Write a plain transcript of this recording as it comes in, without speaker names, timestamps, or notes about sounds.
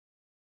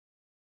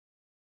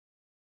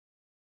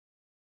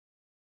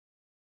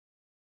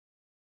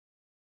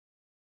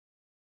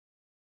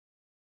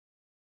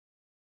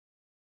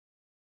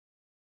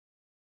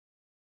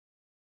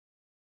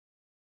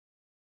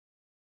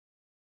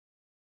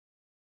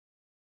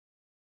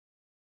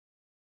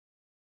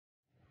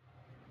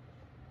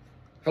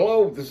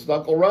Hello, this is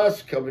Uncle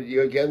Russ coming to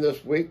you again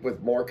this week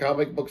with more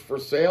comic books for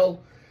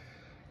sale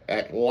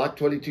at Lot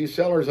 22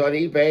 Sellers on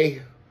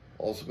eBay.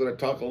 Also going to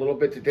talk a little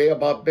bit today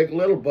about Big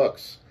Little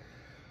books.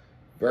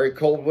 Very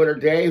cold winter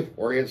day.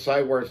 We're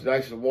inside where it's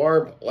nice and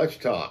warm. Let's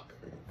talk.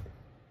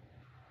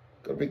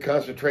 Going to be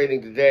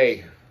concentrating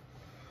today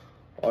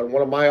on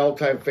one of my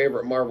all-time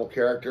favorite Marvel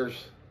characters,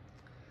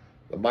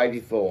 the Mighty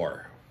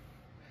Thor.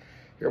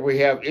 Here we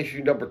have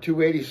issue number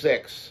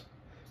 286.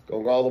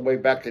 Going all the way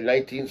back to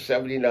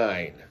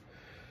 1979.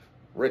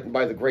 Written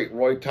by the great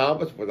Roy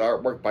Thomas with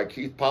artwork by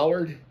Keith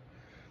Pollard.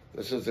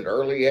 This is an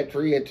early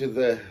entry into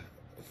the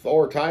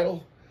Thor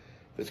title.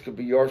 This could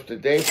be yours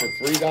today for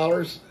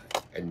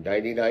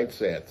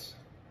 $3.99.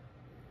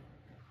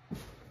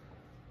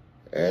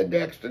 And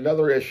next,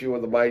 another issue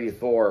of the Mighty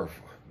Thor,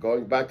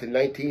 going back to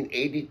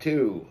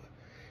 1982.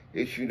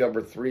 Issue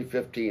number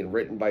 315,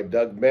 written by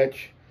Doug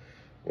Mensch.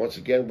 Once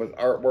again with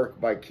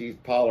artwork by Keith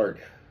Pollard.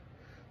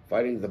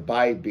 Fighting the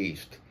Bi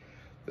Beast.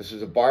 This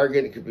is a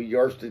bargain. It could be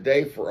yours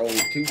today for only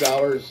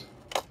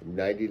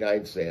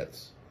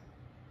 $2.99.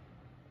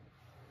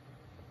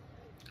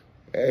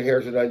 And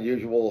here's an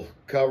unusual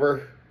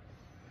cover.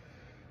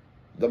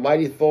 The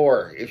Mighty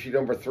Thor, issue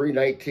number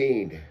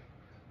 319.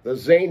 The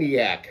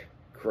Zaniac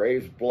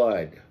craves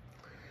blood.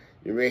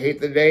 You may hate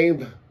the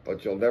name,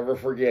 but you'll never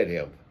forget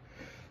him.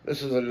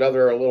 This is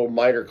another little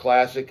minor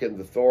classic in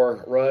the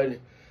Thor run.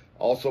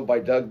 Also by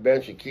Doug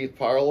Mensch and Keith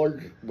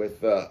Pollard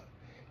with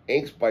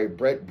inks by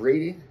Brett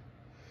Breeding.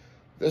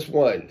 This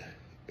one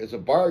is a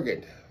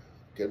bargain.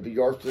 Can be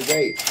yours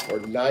today for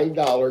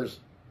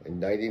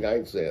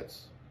 $9.99.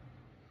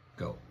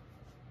 Go.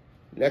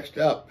 Next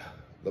up,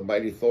 the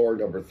Mighty Thor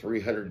number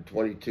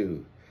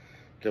 322.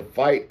 To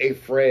Fight a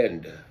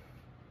Friend.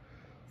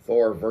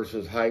 Thor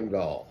versus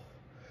Heimdall.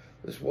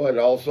 This one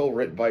also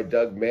written by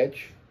Doug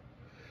Mensch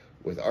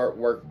with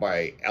artwork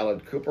by Alan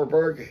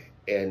Cooperberg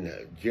and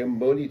Jim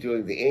Mooney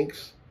doing the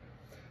inks.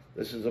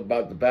 This is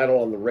about the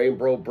battle on the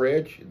Rainbow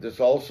Bridge. This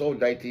also,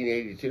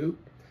 1982.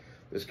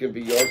 This can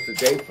be yours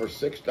today for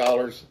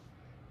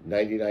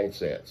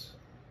 $6.99.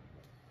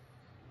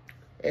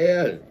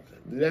 And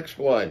the next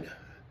one,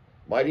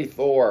 Mighty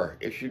Thor,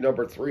 issue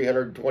number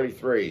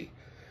 323.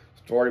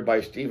 Story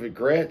by Stephen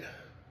Grant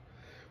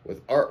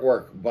with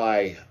artwork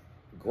by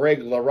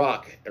Greg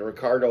LaRocque and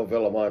Ricardo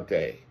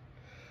Villamonte.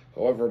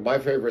 However, my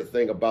favorite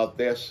thing about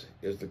this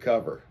is the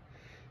cover,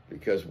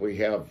 because we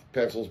have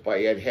pencils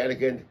by Ed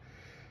Hennigan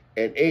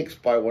and inks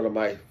by one of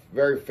my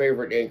very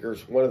favorite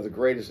inkers, one of the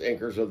greatest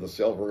inkers of the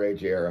Silver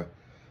Age era,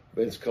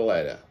 Vince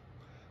Colletta.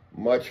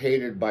 Much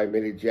hated by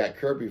many Jack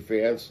Kirby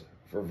fans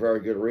for very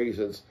good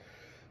reasons,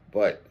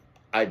 but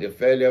I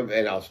defend him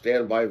and I'll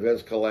stand by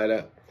Vince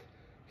Colletta.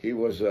 He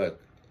was a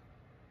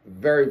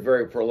very,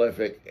 very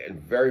prolific and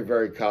very,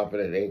 very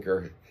competent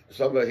inker.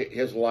 Some of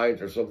his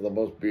lines are some of the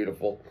most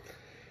beautiful,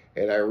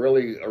 and I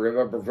really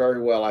remember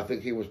very well, I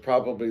think he was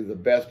probably the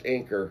best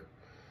inker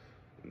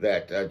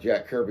that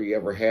Jack Kirby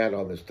ever had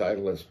on this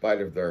title, in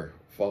spite of their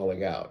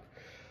falling out.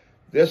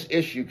 This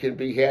issue can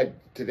be had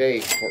today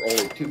for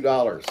only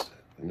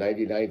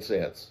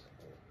 $2.99.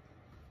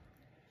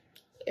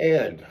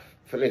 And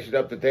finishing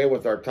up today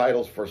with our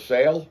titles for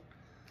sale,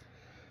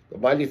 the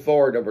Mighty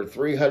Thor number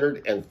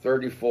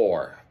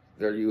 334.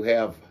 There you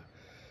have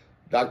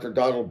Dr.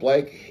 Donald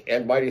Blake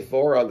and Mighty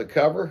Thor on the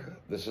cover.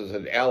 This is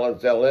an Alan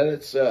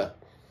Zelenitz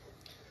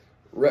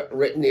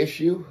written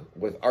issue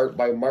with art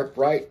by Mark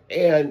Bright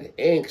and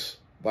inks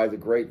by the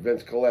great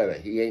Vince Colletta.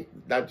 He ain't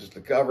not just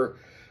the cover,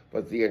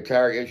 but the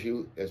entire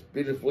issue is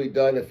beautifully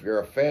done. If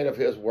you're a fan of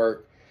his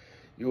work,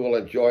 you will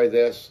enjoy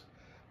this.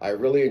 I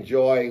really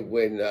enjoy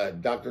when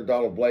Dr.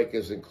 Donald Blake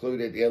is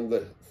included in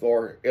the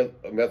Thor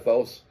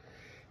mythos,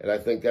 and I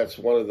think that's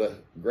one of the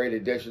great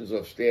additions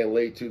of Stan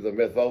Lee to the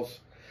mythos.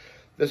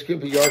 This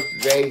could be yours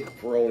today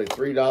for only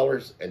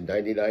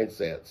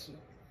 $3.99.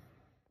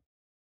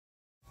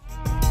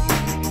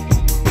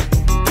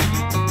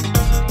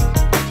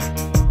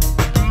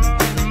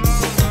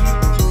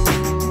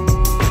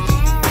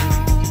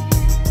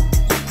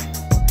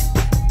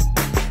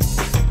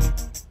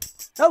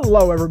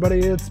 Hello, everybody.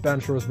 It's Ben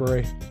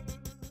Shrewsbury.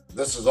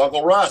 This is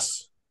Uncle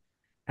Russ.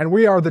 And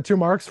we are the Two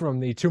Marks from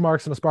the Two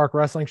Marks and a Spark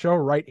Wrestling Show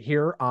right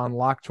here on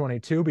Lock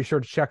 22. Be sure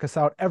to check us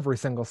out every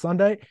single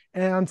Sunday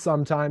and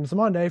sometimes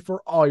Monday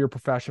for all your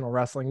professional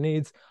wrestling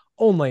needs,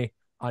 only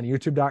on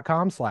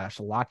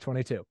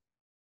youtube.com/Lock22.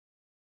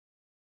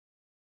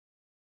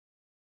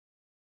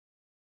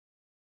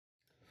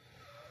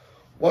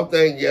 One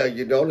thing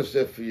you notice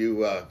if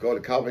you go to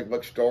comic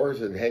book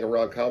stores and hang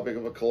around comic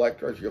book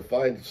collectors, you'll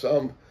find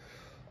some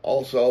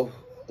also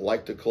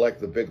like to collect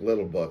the Big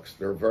Little books.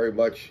 They're very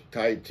much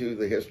tied to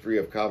the history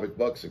of comic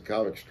books and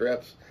comic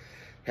strips,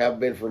 have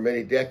been for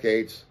many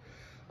decades.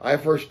 I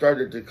first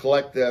started to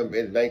collect them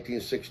in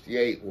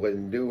 1968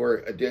 when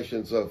newer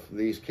editions of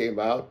these came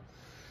out.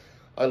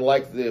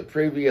 Unlike the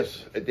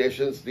previous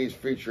editions, these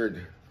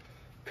featured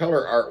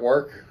color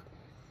artwork,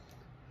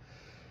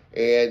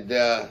 and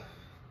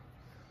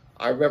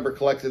I remember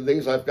collecting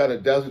these. I've got a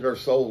dozen or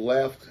so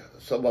left,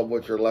 some of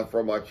which are left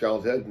from my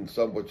childhood and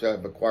some which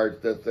I've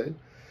acquired since then.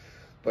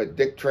 But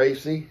Dick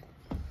Tracy,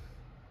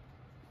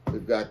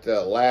 we've got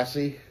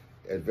Lassie,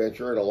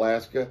 Adventure in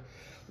Alaska.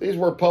 These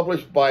were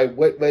published by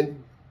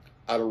Whitman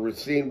out of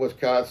Racine,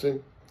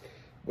 Wisconsin,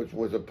 which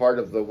was a part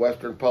of the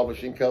Western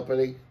Publishing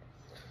Company,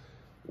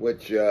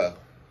 which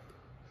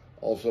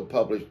also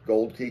published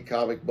Gold Key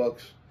comic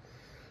books.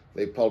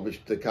 They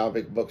published the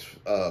comic books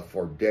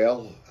for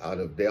Dale, out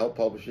of Dale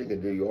Publishing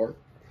in New York.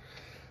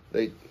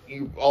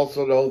 You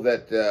also know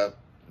that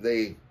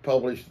they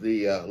published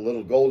the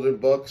Little Golden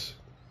books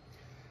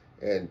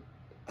and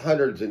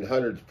hundreds,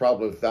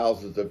 probably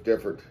thousands of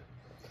different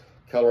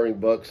coloring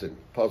books and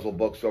puzzle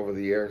books over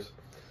the years.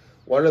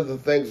 One of the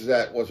things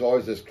that was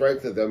always a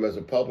strength of them as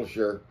a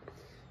publisher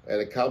and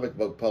a comic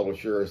book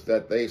publisher is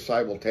that they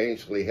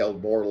simultaneously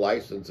held more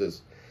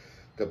licenses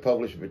to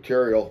publish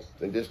material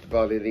than just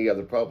about any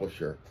other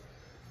publisher.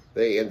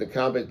 In the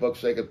comic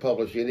books, they could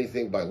publish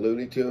anything by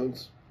Looney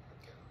Tunes,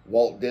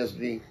 Walt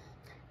Disney,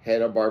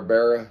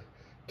 Hanna-Barbera,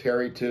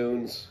 Terry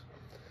Toons,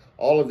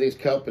 all of these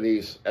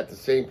companies at the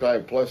same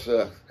time, plus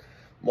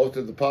most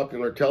of the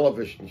popular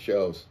television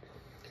shows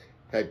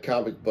had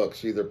comic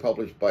books either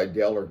published by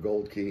Dell or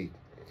Gold Key.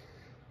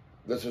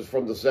 This is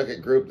from the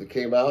second group that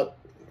came out.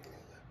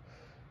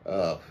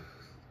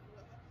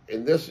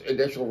 In this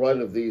initial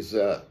run of these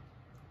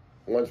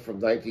ones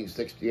from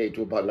 1968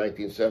 to about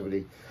 1970,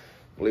 I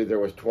believe there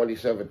was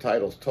 27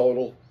 titles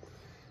total.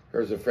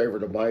 Here's a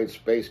favorite of mine,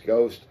 Space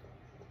Ghost.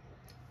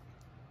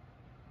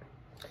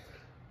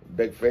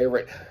 Big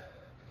favorite,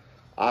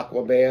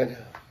 Aquaman.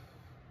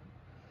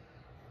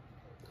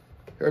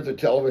 Here's a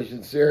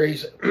television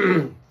series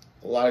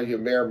a lot of you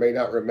may or may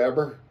not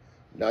remember.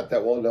 Not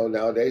that well known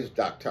nowadays,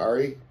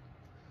 Doctari.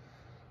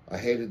 I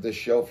hated this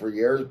show for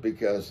years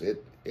because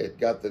it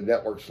got the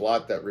network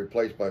slot that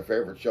replaced my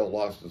favorite show,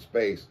 Lost in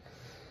Space.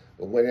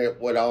 But when it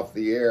went off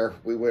the air,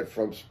 we went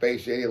from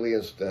space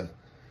aliens to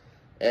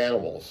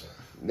animals.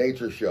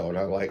 Nature show. And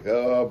I'm like,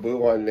 oh,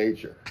 boo on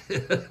nature.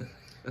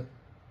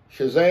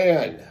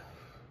 Shazam,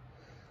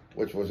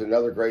 which was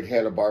another great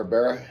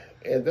Hanna-Barbera.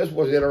 And this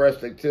was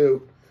interesting,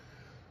 too.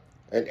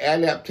 An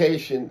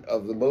adaptation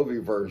of the movie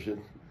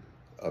version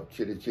of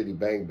Chitty Chitty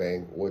Bang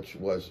Bang, which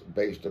was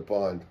based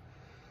upon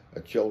a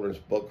children's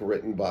book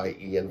written by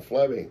Ian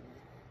Fleming.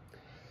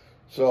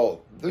 So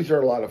these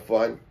are a lot of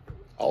fun.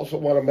 Also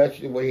want to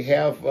mention we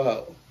have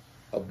a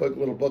big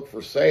little book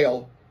for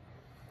sale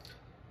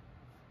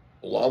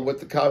along with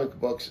the comic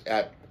books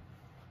at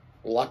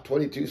Lot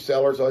 22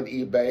 Sellers on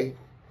eBay.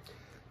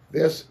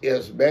 This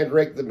is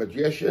Mandrake the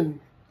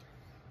Magician.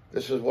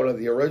 This is one of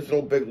the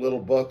original Big Little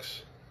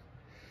books.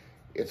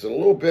 It's a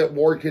little bit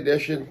worn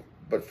condition,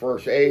 but for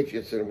its age,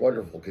 it's in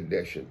wonderful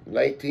condition.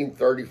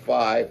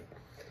 1935,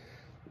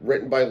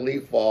 written by Lee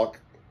Falk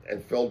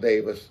and Phil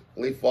Davis.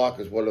 Lee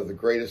Falk is one of the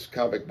greatest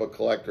comic book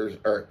collectors,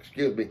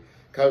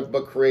 comic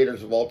book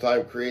creators of all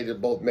time,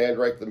 created both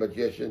Mandrake the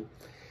Magician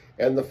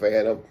and the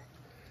Phantom.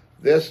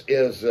 This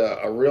is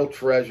a real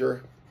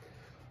treasure,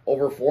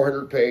 over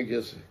 400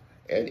 pages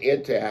and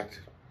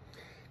intact.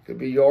 Could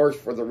be yours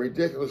for the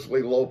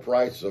ridiculously low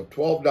price of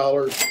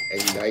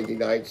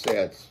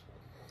 $12.99.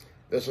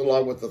 This,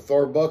 along with the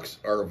Thor books,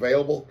 are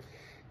available.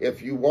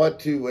 If you want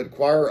to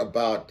inquire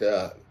about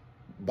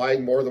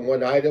buying more than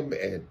one item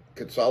and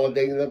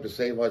consolidating them to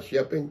save on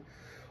shipping,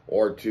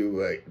 or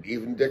to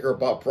even dicker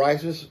about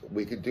prices,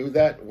 we can do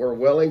that. We're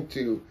willing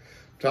to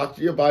talk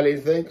to you about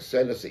anything.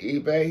 Send us to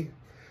eBay.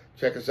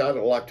 Check us out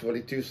at Lot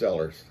 22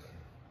 Sellers.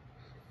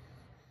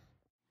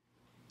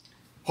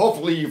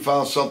 Hopefully you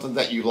found something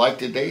that you liked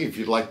today. If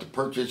you'd like to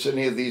purchase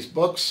any of these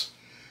books,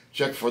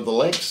 check for the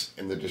links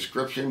in the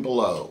description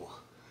below.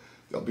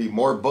 There'll be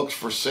more books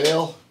for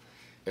sale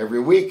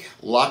every week.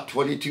 Lot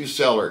 22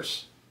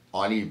 Sellers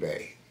on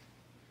eBay.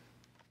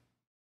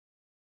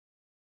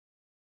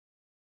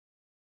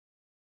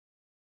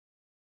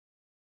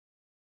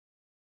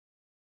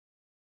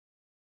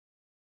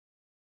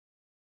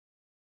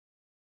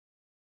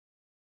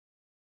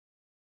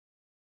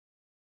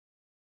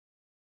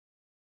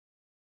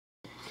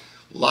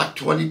 Lot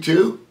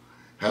 22,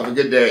 have a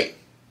good day.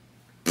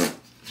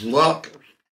 Luck.